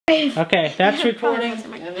Okay, that's recording,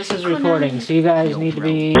 and this is recording, so you guys need to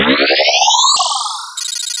be...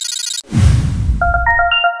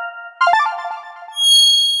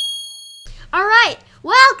 Alright,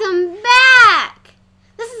 welcome back!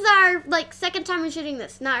 This is our, second time we're shooting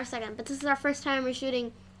this. Not our second, but this is our first time we're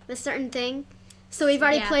shooting this certain thing. So we've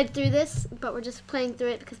already played through this, but we're just playing through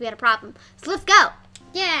it because we had a problem. So let's go!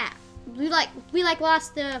 Yeah, we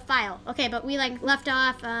lost the file. Okay, but we left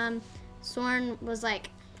off, Soren was like,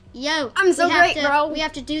 yo, I'm so great, bro. We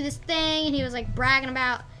have to do this thing, and he was bragging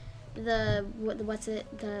about the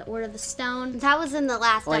Order of the Stone. That was in the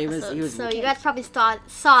last episode, he was so you guys probably saw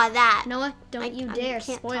that. Noah, don't you dare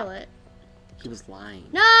spoil it. He was lying.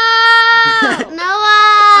 No!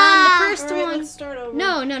 Noah! The first one. Let's start over.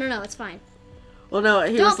 No, it's fine. Well, no,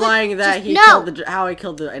 he was lying that he killed how he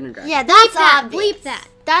killed the Ender Dragon. Yeah, that's obvious. Bleep that.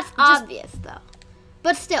 That's obvious, though.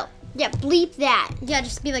 But still, yeah, bleep that. Yeah,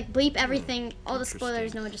 just be bleep everything, all the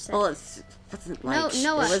spoilers Noah just said. Well, it wasn't like... No,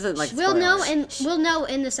 Noah. It wasn't like we'll spoilers. know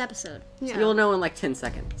in this episode. Yeah. You'll know in 10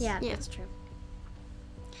 seconds. Yeah, that's true.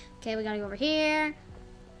 Okay, we gotta go over here.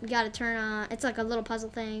 We gotta turn on. It's like a little puzzle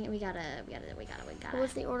thing. We gotta. What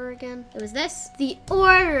was the order again? It was this. The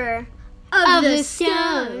Order of the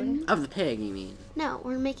Stone. Of the pig, you mean? No,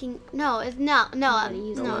 we're making. No, it's no. Order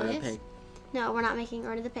of the pig. No, we're not making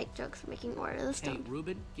Order of the Pig jokes. We're making Order of the Stone. Hey,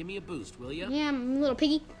 Ruben, give me a boost, will ya? Yeah, little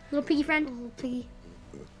piggy friend. Little piggy.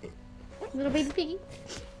 Little baby piggy.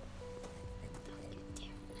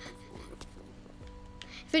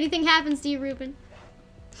 If anything happens to you, Ruben,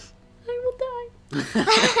 I will die.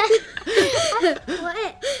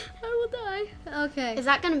 What? I will die. Okay. Is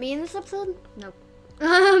that gonna be in this episode? Nope.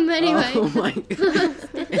 Anyway. Oh my god.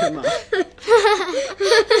 Emma.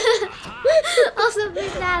 Also,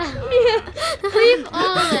 bleep that out. Leave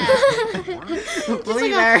all that.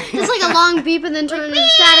 Just like a long beep and then turn into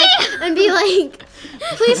static and be like,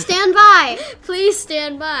 please stand by. Please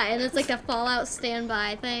stand by. And it's like a Fallout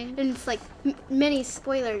standby thing. And it's like many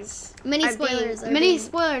spoilers. Many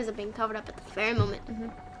spoilers are being covered up at the very moment.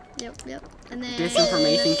 Yep. And then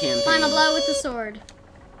Disinformation campaign. final blow with the sword.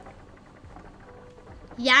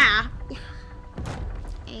 Yeah.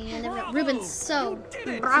 And then we got Ruben's so.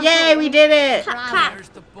 Yay, we did it! Clap. There's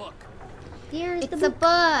the book. Here's It's a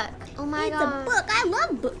book. Oh my god. It's a book. I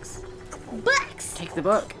love books. Books. Take the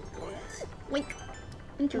book. Wink.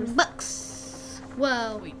 Books.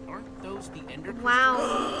 Whoa. Wait, aren't those the Ender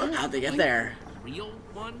Wow. How'd they get there? real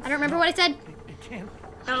ones? I don't remember what I said.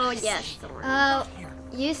 Oh yes. Oh,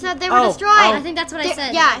 You said they were destroyed. I think that's what I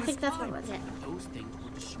said. Yeah, I think that's what it was. Those things were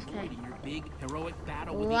destroyed in your big heroic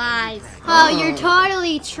battle with Lies. the Ender Dragon. Oh, you're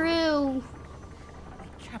totally true.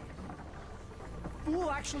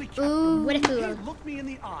 Fool actually Ooh. What a fool. looked me in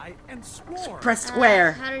the eye and swore. Press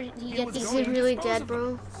square. How did he get Is these? he really dead,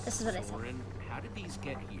 bro? This is what I said. Soren, how did these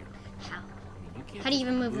get here? How? You can't How do you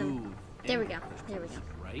even move move them? There we go. Ender There we crystals,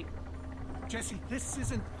 go. Right? Jesse, this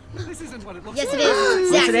isn't what it looks Yes, like. it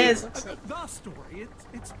is. Yes, Exactly it is. what looks like. The story,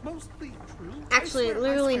 it's mostly true. Actually,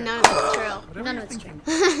 literally none of it's true. Whatever None you're of it's thinking,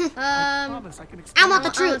 true. I promise I can explain. I want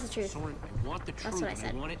the I want truth. the truth. Soren, I want the truth. what I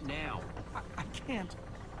said. I want it now. I can't.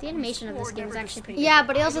 The animation of this game is actually pretty Yeah,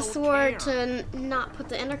 but he also I don't swore care. to not put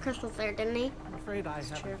the ender crystals there, didn't he? I'm afraid I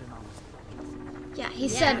haven't been honest. Yeah, he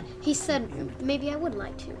said maybe I would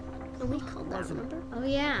like to. And we called that, remember? good. Oh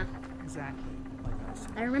yeah, Exactly like I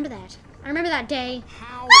said. I remember that. I remember that day.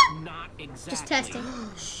 How not exactly? Just testing.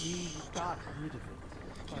 We got rid of it.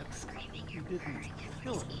 But you didn't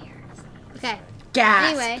kill it. Okay. Gas.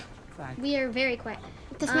 Anyway, Fact. we are very quiet.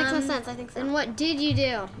 This makes no sense, I think so. And what did you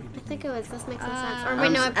do? I think it was this makes no sense. Or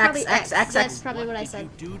wait, no, I X, probably X, X, That's X. probably what I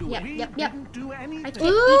said. Do to Yep, it? yep. Didn't do anything. I can't.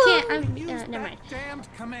 You can't. Use Never that mind. damned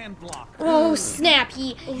command block. Oh snap!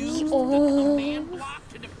 He. Oh. Command block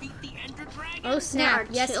to defeat the Ender Dragon. Oh snap!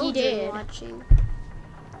 Yes, he children did. watching.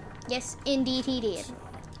 Yes, indeed he did.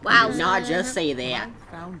 Wow. Not just say that.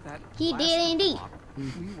 Found that He last did indeed. block.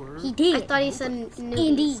 We were. He did. I thought he said newbies,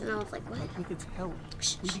 Indeed. and I was like, what? With its help,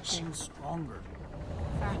 we became stronger,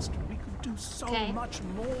 faster. We could do so Okay. much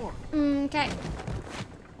more. Okay.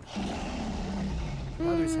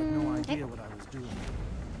 Others had no idea what I was doing.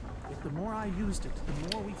 But the more I used it,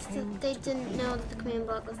 the more we So came. they didn't know that the command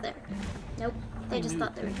block was there. Nope. They just knew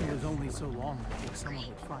thought they were it here. was only so long before someone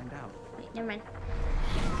would find out. Wait, never mind.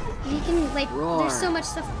 You can like. Roar. There's so much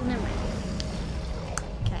stuff. Never mind.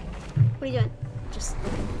 Okay. What are you doing? Just.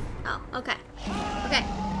 Oh, okay. Okay.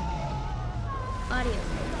 Audio.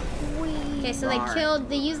 Okay, so Roar. they killed.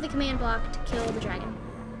 They used the command block to kill the dragon.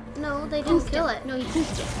 No, they didn't kill it. No, he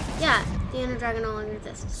poofed it. Yeah, the ender dragon no longer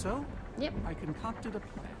exists. So, Yep. I concocted a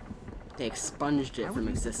plan. They expunged I it will from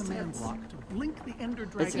use the command existence. block to blink the Ender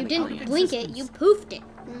It's Dragon. You an didn't alien. blink it, you poofed it.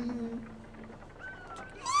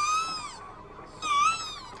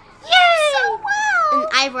 And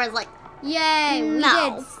Ivor's like, Yay, we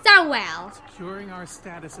No. did so well. Securing our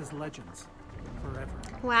status as legends forever.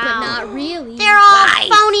 wow. But not really. They're all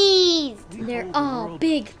phonies. We They're hold the all world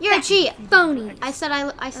big, You're a cheat. phony. I said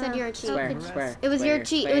you're a cheat. Square, square. It was your square,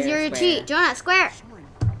 cheat. square, It was your square. cheat. Jonah, square.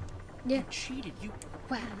 Yeah. You cheated. You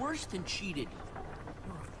worse than cheated.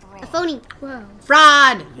 You're a A fraud. phony. Whoa.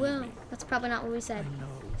 Fraud! Well, that's probably not what we said. No.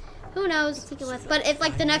 Who knows? But if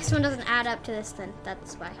like the next one doesn't add up to this, then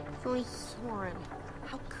that's why. Phony. Soren,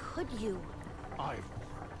 how could you? Ivor.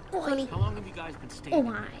 Phony. How long have you guys been staying? Oh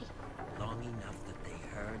my. Long enough that they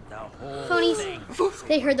heard the whole Phonies. thing.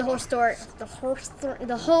 They heard the whole story. The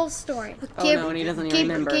whole story. Oh no, and he doesn't even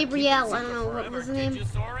remember. Gabrielle. I don't know what was his name. Did you,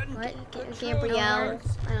 Soren? What? Gabrielle.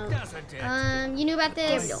 I don't know. Doesn't it? You knew about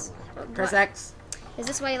this? Press X. Is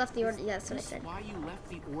this why you left the order? Yeah, that's what I said. Why you left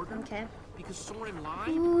the order? Okay. Because Soren lied?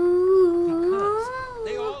 Ooh.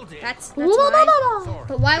 They all did. That's why.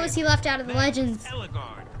 But why was he left out of the legends?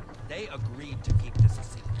 Eligard. They agreed to keep this a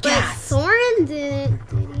secret. But Soren didn't,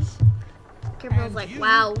 did he? Gabrielle's like,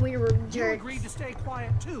 wow, we were You jerks. agreed to stay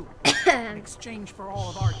quiet too, in exchange for all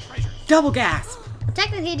of our treasures. Double gasp!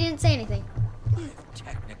 Technically, he didn't say anything. I've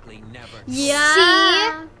technically never.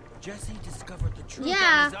 Yeah. Jesse discovered the truth on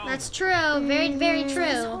Yeah, his own. that's true. Very, very This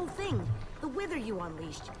true. whole thing, the wither you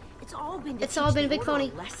unleashed, it's all been to It's all been a big teach the order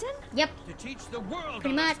phony. lesson? Yep, To teach the world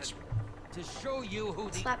pretty a much. lesson. To show you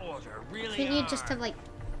who the Slap. order really Couldn't you are. just have like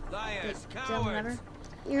Liars, done whatever? cowards.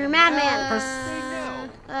 You're a madman. They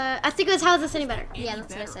know. I think it was how's this any better? Yeah,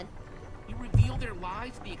 that's what I said. You reveal their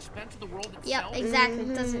lies at the expense of the world Yep, itself.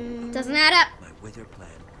 exactly. Doesn't add up. My wither plan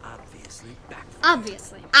obviously backfired.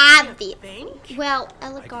 Obviously. Obvious. Well,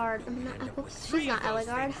 Eligard. She's not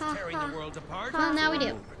Eligard. Ha Tearing the ha. world apart. Well, now we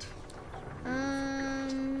do.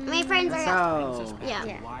 My friends are. So, Yeah.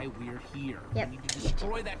 Yeah. Why we're here. Yep. We need to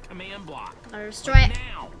destroy that command block. I'll destroy it.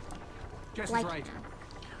 Now. Jess Like- is right.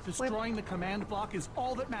 Destroying the command block is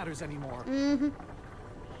all that matters anymore.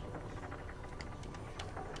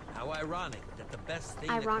 How ironic that the best thing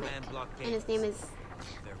Ironic. the command block And gave his name is.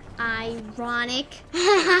 Ironic. wait.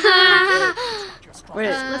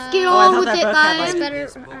 Let's get Oh, I on thought with that it, book had, guys. like-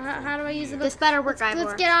 Better. How do I use the book? This better work, Let's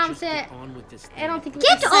Ivor. get on with it. Get on with this thing. I don't think we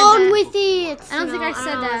Get said on that. with it. I don't think I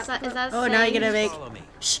said know, that. Is that Oh, now you're gonna saying? make. Follow me.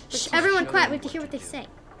 Shh, everyone quiet. We have to hear what they say.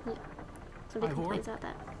 Somebody Ivor? complains about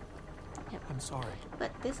that. I'm sorry.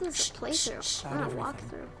 But this is a playthrough, not a everything.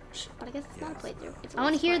 walkthrough. But I guess it's not a playthrough. It's a I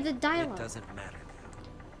want to let's hear play. the dialogue. It doesn't matter.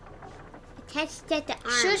 Attached at the arm.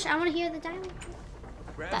 Shush, I want to hear the dialogue.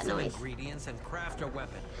 Grab That some noise. ingredients and craft a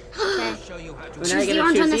weapon. Okay. I'll show you how to. Well, now you the gotta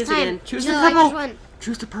orange choose one this these time. again. Choose the No, orange purple. one.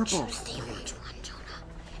 Choose the purple. Choose the orange one,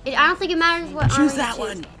 Jonah. I don't think it matters what Choose orange that you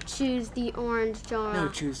one. Choose the orange, Jonah. No,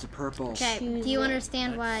 choose the purple. Okay. Choose Do you it.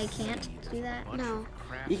 understand why I can't do that? No,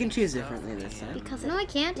 You can choose differently this time. because No, I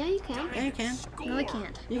can't. yeah, you can. Yeah, you can. No, I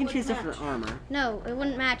can't. You can choose different armor. No, it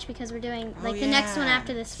wouldn't match because we're doing like the yeah. next one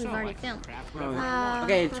after this we've already filmed. Oh,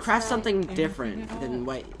 okay, that's craft right. something different than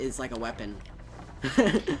what is like a weapon.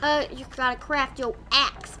 You gotta craft your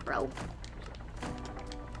axe, bro.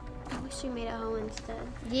 I wish you made a hoe instead.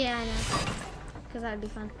 Yeah, I know. Because that would be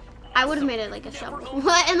fun. I would have made it like a shovel.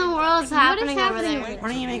 What in the world is happening over happening there? over Why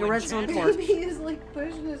don't you make a redstone torch? He's like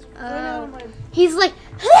pushing his foot out of my. He's like,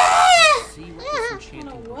 See what this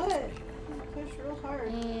enchanting What? Push real hard.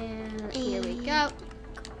 And here we go.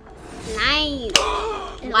 nice.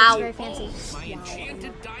 And it Wow. looks very fancy. My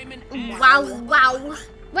enchanted diamond. Wow, wow.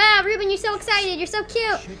 Wow, Ruben, you're so excited. You're so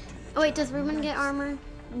cute. Oh wait, does Ruben get armor?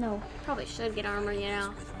 No. Probably should get armor, you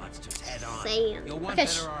know. With the monster's head on. Saying. You'll want Okay,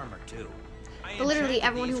 better armor too. I But literally enchanted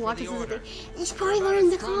everyone these who for watches the this is order. like, spoiler in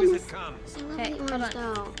the Strong as comments. it comes. I love Okay, the hold orange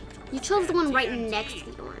on. though. You chose the one right next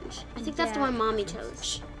to the orange. I think that's the Yeah. one mommy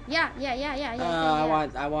chose. Yeah.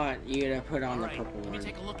 I want you to put on the Alright, purple let me one.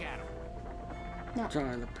 take a look at him.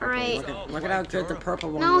 John, the purple. Alright. Look at how good the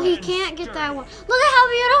purple one No, he looks. can't get that one. Look at how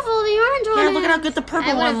beautiful the orange one Yeah, is. look at how good the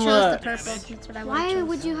purple I would have one chose the looks. purple. That's what I would Why have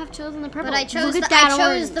would you have chosen the purple? But I chose Look at the I that chose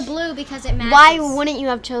orange. the blue because it matches. Why wouldn't you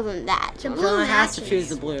have chosen that? The blue John has to matches. choose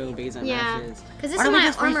the blue because it Yeah. matches. Because this Why is don't we my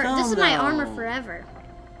just armor. This is refilm, my though? armor forever.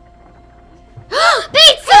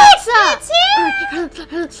 Pizza!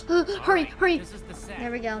 Hurry, hurry. This is the set.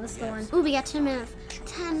 There we go. This is the one. Ooh, we got 10 minutes.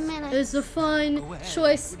 10 minutes. It's a fun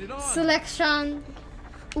choice selection.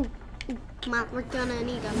 Mom, we're gonna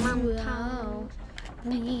need a mom Wow.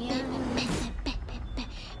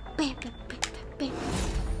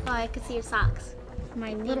 Oh, I could see your socks.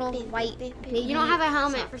 My little white baby. You don't have a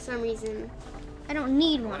helmet for some reason. I don't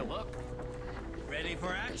need one. Look. Ready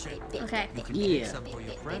for action. Okay. Yeah. Some for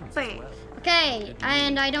your friends as well. Okay,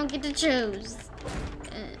 and I don't get to choose.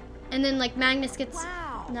 And then like Magnus gets,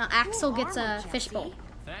 no, Axel gets a fishbowl.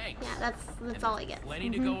 Thanks. Yeah, that's all I get.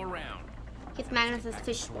 Plenty to go around. Gets Magnus's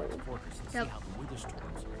fishbowl. Fortress and Yep. see how the wither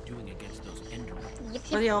storms are doing against those endermen. Yep,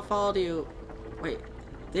 But yep. they all followed you. Wait,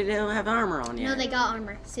 they didn't have armor on yet. No, they got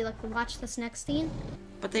armor. See, like, watch this next scene.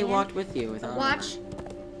 But they walked with you with armor. Watch.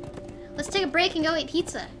 Let's take a break and go eat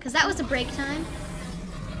pizza, cause that was a break time.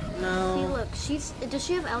 See, No. look, does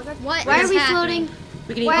she have Elgar? What Why is are we happening? floating?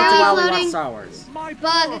 We can eat Why pizza are we while we floating? watch Star Wars. My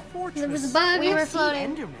Bug. poor fortress. There was a bug. We were See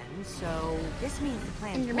floating. Enderman, so this means the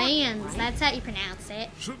plan's Endermans. working, right? That's how you pronounce it.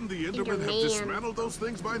 Shouldn't the Endermen have Enderman. dismantled those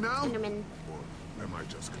things by now? Enderman. Or am I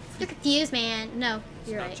just confused? You're confused, man. No,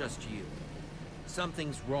 It's you're not right. just you.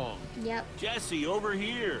 Something's wrong. Yep. Jesse, over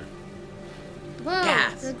here. Whoa.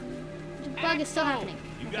 Gas. The bug is still happening.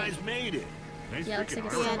 You guys made it. Nice Yeah, looks like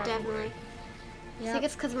it's Yeah, definitely. I think Yep.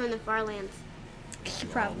 it's because we're in the far lands.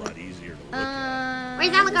 Probably. easier to look Where's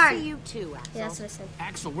Good to Elgar? see you too, Axel. Yeah, that's what I said.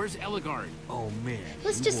 Axel, where's Eligard? Oh man.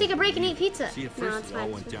 Let's just take a break and eat pizza. See, at No, first it's it all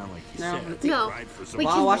fine. went down like you No, said. let's No. Tried for some We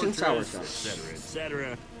While can- watching Star Wars, though. etc.,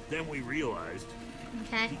 etc. Then we realized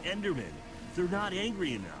Okay. the Endermen, they're not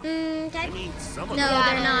angry enough. I Okay. mean, some of No, them.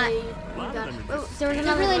 they're not. A lot of them are Oh, just there was They're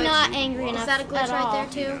another really glitch. not angry enough. Is that a glitch at right all. there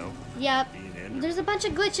too? you know, Yep. being Endermen. There's a bunch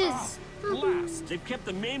of glitches. Blast. They've kept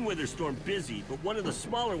the main wither storm busy, but one of the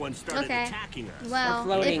smaller ones started Okay. attacking us. Well,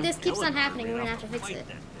 floating. if this keeps on Eligard happening, ran we're gonna off have to fix fight it.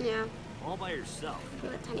 them, Yeah. all by herself.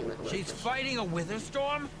 That tiny little She's glitch. fighting a wither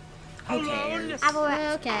storm? Who cares?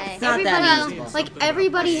 Okay. Not Everybody, that easy. like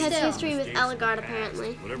everybody has Still. history with Elgar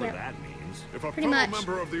apparently. Whatever Yep. that means. If a Pretty much.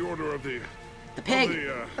 member of the Order of the The pig.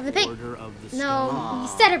 Of the pig. Order of the No, you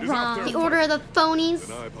said it Is up wrong. The order of the phonies.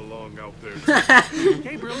 I belong out there.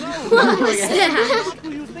 Gabriel, no! What's that? Who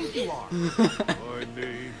do you think you are? My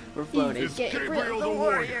name We're floating. is Gabriel the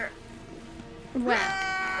Warrior. Well,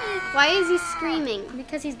 Why is he screaming?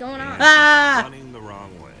 because he's going on. Ah! Running the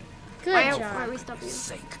wrong way. Good Why are job. we stopping?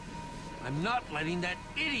 Sake. I'm not letting that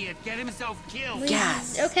idiot get himself killed.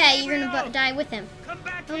 Gas. Okay, you're gonna die with him. Come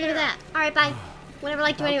back Oh, look at that. All right, bye. Whatever,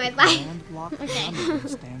 like to anyway. Bye. Landlocked Enderman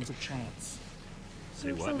stands a chance.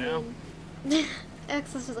 Say what now?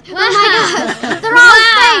 Exodus was like, oh Wow. my god, they're all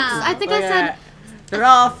fakes. I think I Look said at- They're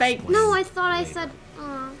all fake. no. I thought I said.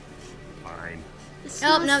 Fine.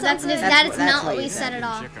 Oh no, that's it. that is That's not what what we you said at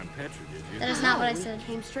all. Check on Petra, did you? That is not what I said.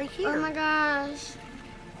 Came straight Oh here. my gosh.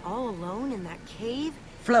 All alone in that cave.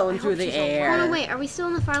 Floating through the Hold on, air. wait. Are we still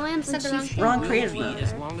in the far lands? Said the wrong thing. Wrong creative Lead mode.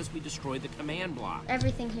 as long as we destroy the command block.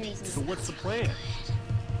 Everything here is. So what's the plan?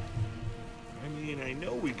 I mean, I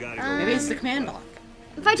know we gotta go. Maybe it's the command block.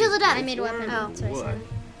 Fight till the death. I made a weapon. Oh. That's what I What? said.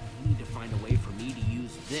 We need to find a way for me to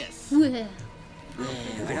use this. No, Yeah,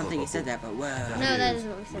 I don't think he said that, but whoa. that isn't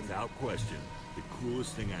what we said. Without question, the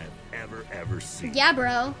coolest thing I've ever seen. Yeah,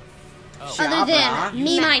 bro. Shabba. Other than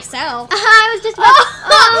me myself. I was just about.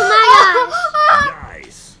 Oh my gosh.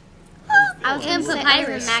 Nice. I was gonna And put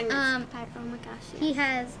Papyrus. Magnus. Um, Oh my gosh. He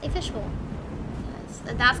has a fishbowl.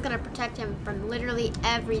 Yes. That's gonna protect him from literally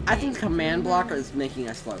everything. I think command blocker is making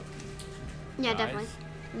us float. Yeah, definitely.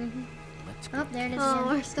 Let's go. Oh, there it is. Oh, again.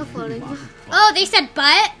 we're still floating. Oh, they said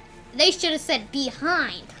butt. They should have said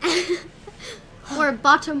behind. Or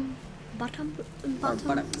bottom. Bottom. Or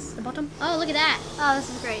buttocks. The bottom. Oh, look at that. Oh, this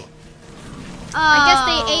is great. I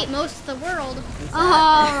guess they ate most of the world.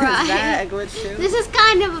 All Is that right. a glitch too? This is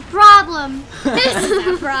kind of a problem. This is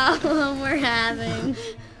the problem we're having.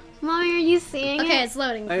 Mommy, are you seeing Okay, it? it's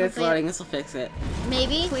loading. Okay, it's Hopefully- loading. This will fix it.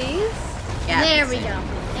 Maybe. Please? Yeah, There fix we it. go.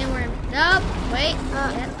 And we're. Nope. Wait.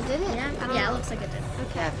 Did it? I Yeah. don't Yeah, it know. looks like it did.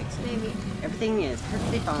 Yeah, fix it. Maybe. Everything is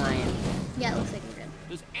perfectly fine. Yeah, it looks like it did.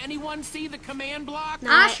 Does anyone see the command block?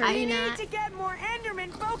 I sure do We need not. to get more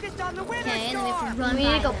Endermen focused on the wither Okay, and then we have storm. to run We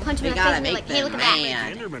by need to go them. punch him We in the face gotta and be make like, hey, look them at that.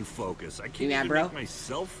 mad. Enderman focus. I can't You mad, even bro? make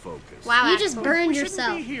myself focus. Wow. You just burned We shouldn't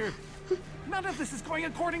yourself. be here. None of this is going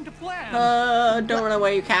according to plan. Don't run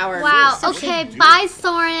away, you coward. Wow. So Okay, should- bye,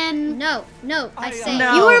 Soren. No, I say.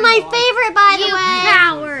 No. You were my favorite, by the You way.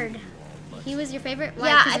 coward. He was your favorite? Why?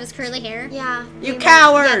 Yeah, Because I- of his curly hair? Yeah. You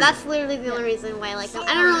coward! Yeah, that's literally the only reason why I like him.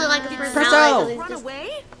 I don't really like his Presto. personality. 'cause Run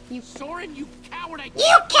he's just, away? Soren, you coward!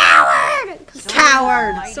 you coward!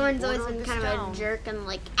 Coward! Soren's always been kind of a jerk and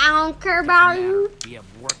like, I don't care about you. We have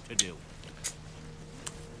work to do.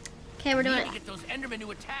 Okay, we're We doing need to it. get those endermen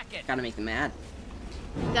to attack it. Gotta make them mad.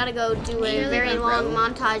 We gotta go do a Really, very bro? long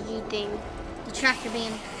montage thing. The tractor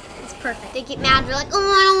beam. It's perfect. They get mad. They're like, oh,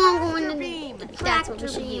 I don't want to go Beam. into the That's what we tractor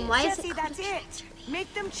should beam. use. Why is Jesse, it that's it.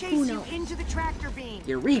 Make them chase Uno. you into the tractor beam.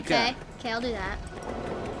 Eureka! Okay, I'll do that.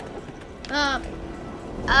 Up.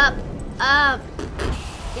 up?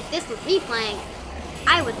 If this was me playing,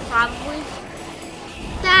 I would probably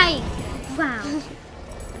die. Wow.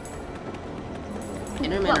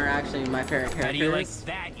 Endermen are actually my favorite How do you like characters.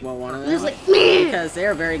 that? Well, one of He was them. like, meh. Because they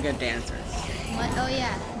are very good dancers. What? Oh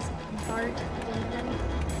yeah. Bart.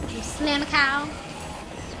 You slam a cow.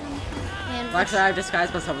 And Well, actually, I've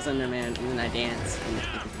disguised myself as Enderman, and then I dance, and it's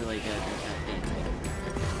really good at dancing.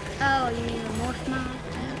 oh, you mean the morph mob?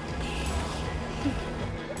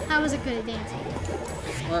 How was it good at dancing?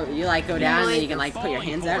 Well, you like go down, and then you can like put your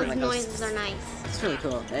hands out, and Those like goes. noises are nice. It's really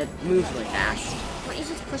cool. It moves really fast. Why don't you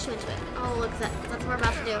just push him into it? Oh, look, that's what we're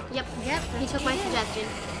about to do. Yep. He took my suggestion.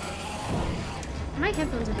 My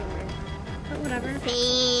headphones are being weird. But whatever. Are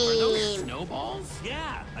those Same. snowballs?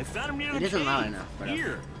 Yeah, I found him near It the isn't cave. loud enough, but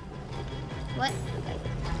Here. What?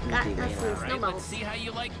 Got Maybe that's later. some All right, let's snowballs. see how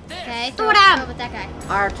you like this. Okay, Throw it at him. with that guy.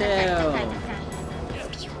 R2. That guy.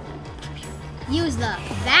 Use the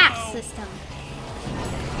VAX system.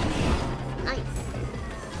 Nice.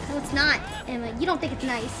 No, it's not, Emma. You don't think it's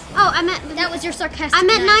nice. Oh, I meant That was your sarcastic. I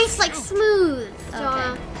meant nice like smooth. So,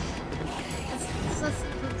 Okay.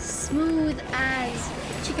 that's Smooth as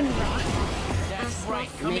chicken broth. That's right.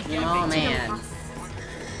 You Come make and them get all me. mad.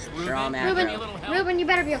 They're all mad. Ruben, bro. Ruben, you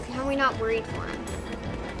better be okay. How are we not worried for him?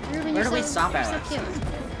 Ruben, Where you're do we so, stop you're at? so cute.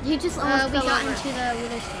 He just almost We fell got over. into the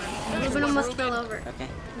wither storm. Ruben almost fell over. Okay.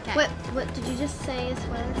 Okay. What did you just say? A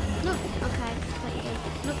spoiler? No. Okay. What you did?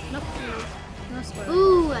 Nope. Nope. No spoiler.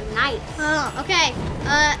 Ooh, a knife. Oh, okay.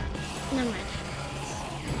 Never mind.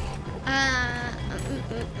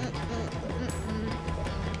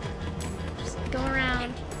 Just go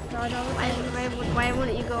around. Dodge all the things. Why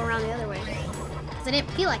wouldn't you go around the other way? Because I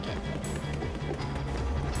didn't feel like it.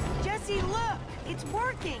 Jesse, look! It's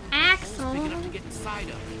working! Axel. Big enough to get inside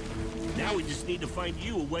of. Now we just need to find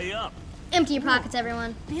you a way up. Empty your pockets,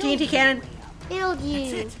 everyone. TNT cannon. Build That's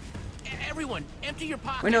you. it. Everyone, empty your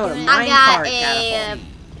pockets. We know a I mine got cart a- catapult.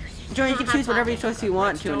 Joey, you can choose whatever choice you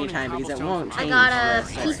want to anytime because it won't I change. got the a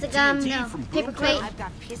story. piece of gum, TNT from paper Boomtown. plate, I've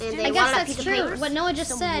got and pistons. they I want guess a that's piece of true. paper. What Noah just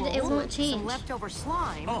some said, it wool, won't some change. leftover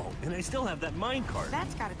slime. Oh, and I still have that mine cart.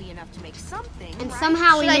 That's got to be enough to make something. And right?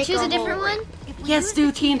 somehow we Should I make choose a hole. different one? If we Yes, use do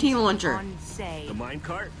the TNT launcher. on, say, The mine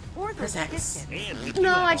cart? or the Press X. pistons. And we do No,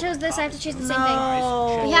 have I all chose the this. I have to choose the same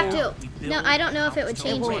No. We have to. We No, build I don't know if it would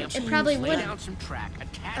change ramps, it. It probably lay would. down some track,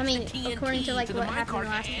 attach I mean, the TNT according to, like, the what mine happened cart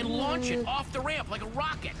last and time. launch it off the ramp like a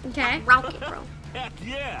rocket. Okay. Rocket, bro. Heck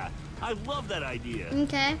yeah! I love that idea.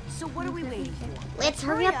 Okay. So what are we waiting for? Let's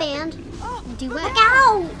hurry up and Do look it.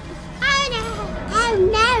 out! Oh no! Oh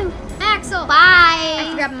no! Axel. I have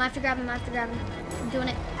to Bye! grab him. I have to grab him. I have to grab him. I'm doing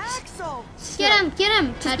it. Axel! Get him. Get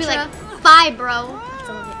him. Just be Petra. like, bye, bro.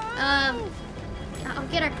 I'll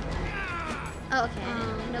get her. Oh,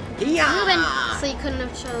 okay. No control. Yeah. So you couldn't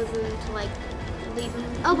have chosen to like leave him.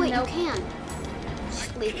 Oh wait, Nope. you can.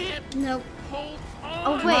 Just leave him. Can't Nope. hold on.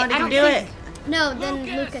 Oh wait, Come on, I you don't can do think. it. No, then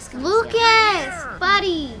Lucas comes. Lucas,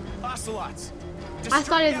 buddy. Ocelots. I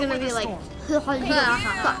thought it was gonna be like.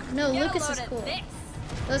 Fuck. No, Lucas is cool.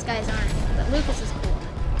 Those guys aren't, but Lucas is cool.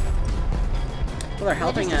 Well, they're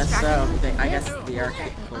helping us, so I guess the arc.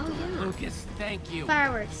 Oh yeah. Lucas, thank you.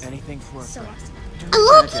 Fireworks. Anything for a So friend. awesome.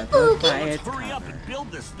 Looky booky. Let's hurry up and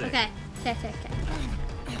build this thing. Okay. Okay.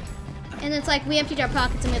 And it's like we emptied our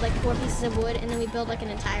pockets and made like 4 pieces of wood, and then we built like an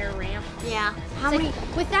entire ramp. Yeah. How It's many?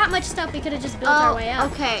 like, with that much stuff, we could have just built our way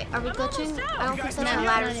up. Okay. Are we glitching? I don't think that's No, how not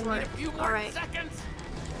ladders anymore. work. A few All more right. seconds.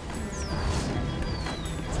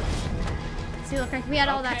 See, look, like we had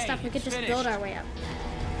all that Okay, stuff, we could just it's build finished. our way up.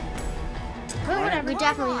 But whatever. We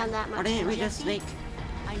definitely had that Why much. didn't we just make?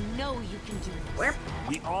 I know you can do this. Where?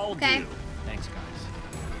 We all Okay. do. Thanks, guys.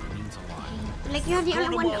 It means a lot. Like you're the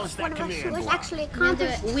only one Portable is that of us who command has block. actually Gonna do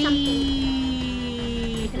accomplished it. something.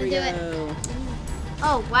 We. Gonna do it. go.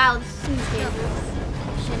 Oh wow, this seems dangerous.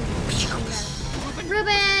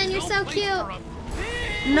 Ruben, you're so cute.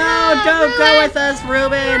 No, don't go with us,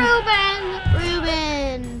 Ruben.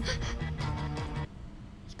 Ruben.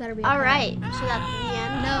 He's better be. All right. So that's the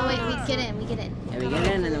end. No, wait, we get in. We get in. Yeah, we get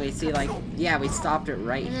in and then we see like, yeah, we stopped it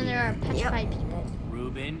right And then there here. are petrified people.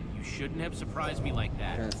 Ruben, you shouldn't have surprised me like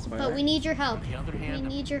that. That's where- But we need your help. On the other We hand,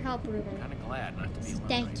 need your help, I'm Ruben. kind of glad not to be alone.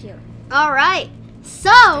 Thank you. All right.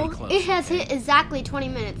 So close, it has hit exactly 20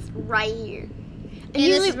 minutes right here. And this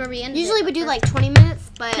usually, is where we ended usually it. we do like 20 minutes,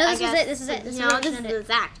 but No, I this was guess it, this is it, this is no, where we this is ended the it.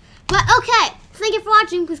 exact. But okay, thank you for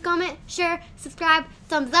watching. Please comment, share, subscribe,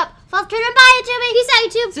 thumbs up, follow, turn on by YouTube. Peace out,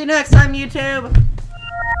 YouTube. See you next time, YouTube.